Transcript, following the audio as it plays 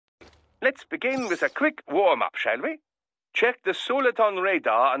Let's begin with a quick warm-up, shall we? Check the soliton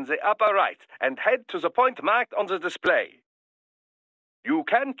radar on the upper right and head to the point marked on the display. You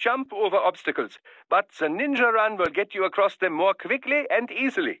can jump over obstacles, but the ninja run will get you across them more quickly and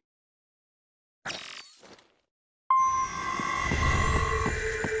easily.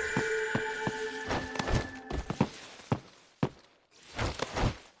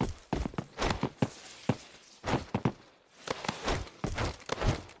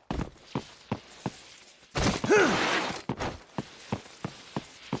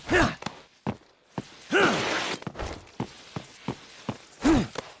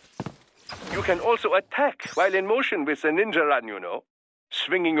 You can also attack while in motion with the ninja run, you know.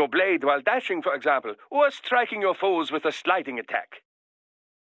 Swinging your blade while dashing, for example, or striking your foes with a sliding attack.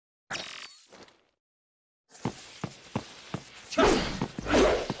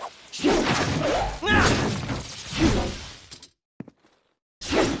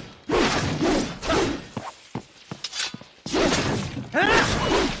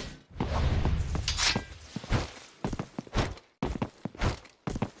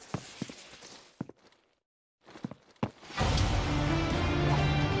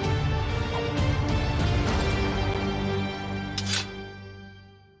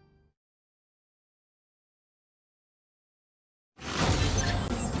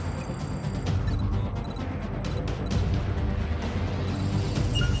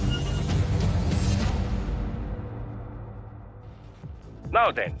 Now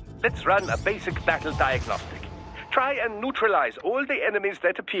then, let's run a basic battle diagnostic. Try and neutralize all the enemies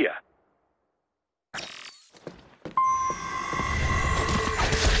that appear.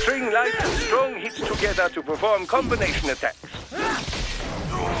 String light and strong hits together to perform combination attacks.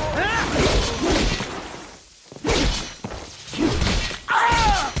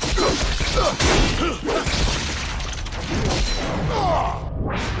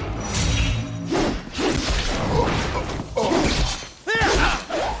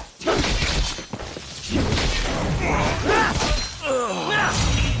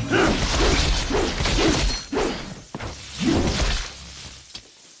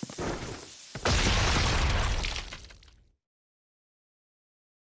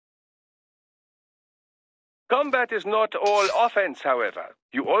 Combat is not all offense, however.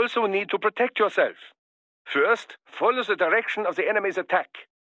 You also need to protect yourself. First, follow the direction of the enemy's attack.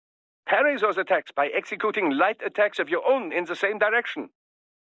 Parry those attacks by executing light attacks of your own in the same direction.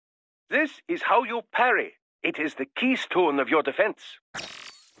 This is how you parry. It is the keystone of your defense.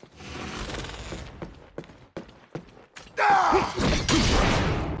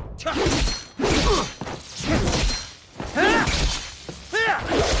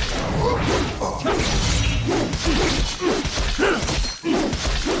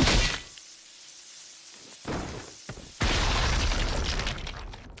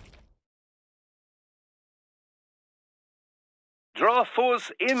 Draw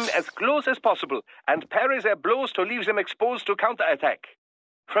foes in as close as possible and parry their blows to leave them exposed to counterattack.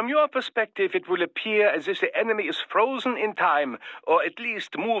 From your perspective, it will appear as if the enemy is frozen in time, or at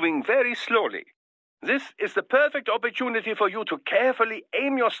least moving very slowly. This is the perfect opportunity for you to carefully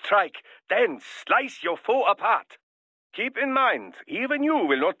aim your strike, then slice your foe apart. Keep in mind, even you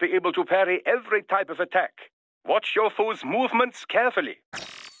will not be able to parry every type of attack. Watch your foe's movements carefully.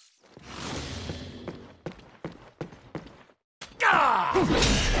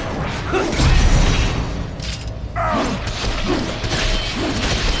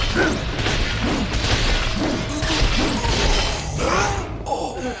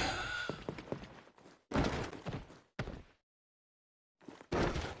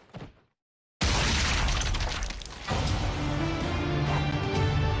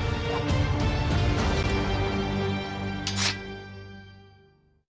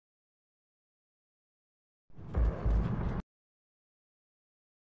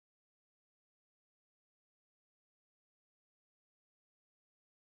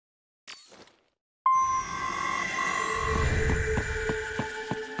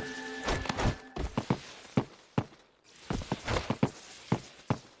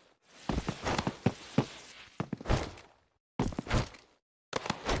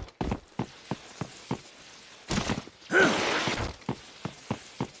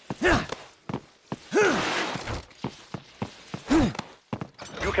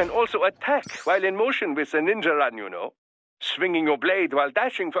 You can also attack while in motion with the ninja run, you know. Swinging your blade while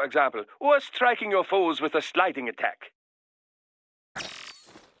dashing, for example, or striking your foes with a sliding attack.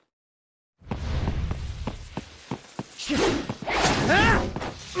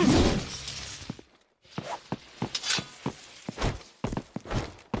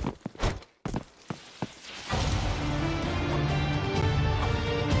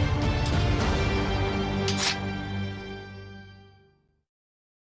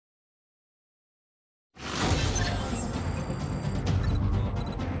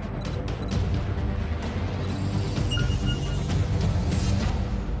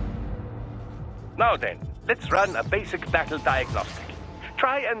 Now then, let's run a basic battle diagnostic.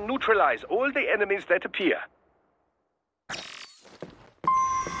 Try and neutralize all the enemies that appear.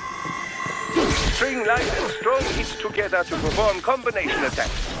 String light and strong hits together to perform combination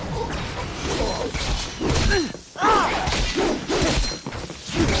attacks.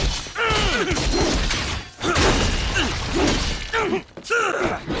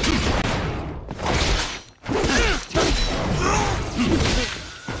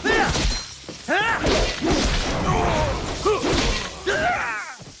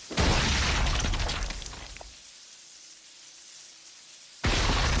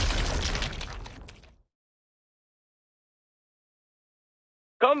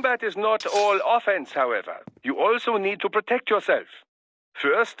 Combat is not all offense, however. You also need to protect yourself.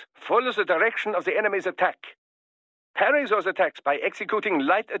 First, follow the direction of the enemy's attack. Parry those attacks by executing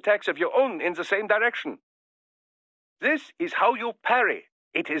light attacks of your own in the same direction. This is how you parry.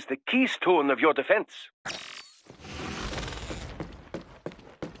 It is the keystone of your defense.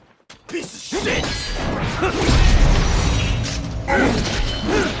 Piece of shit!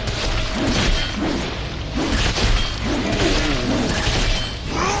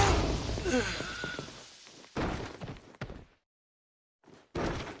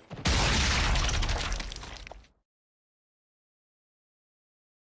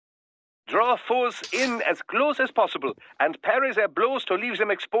 Draw foes in as close as possible and parry their blows to leave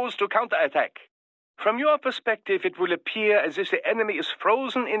them exposed to counterattack. From your perspective, it will appear as if the enemy is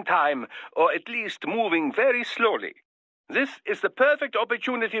frozen in time, or at least moving very slowly. This is the perfect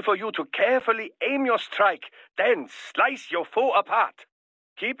opportunity for you to carefully aim your strike, then slice your foe apart.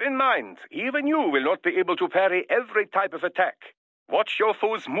 Keep in mind, even you will not be able to parry every type of attack. Watch your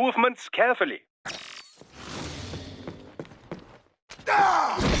foe's movements carefully.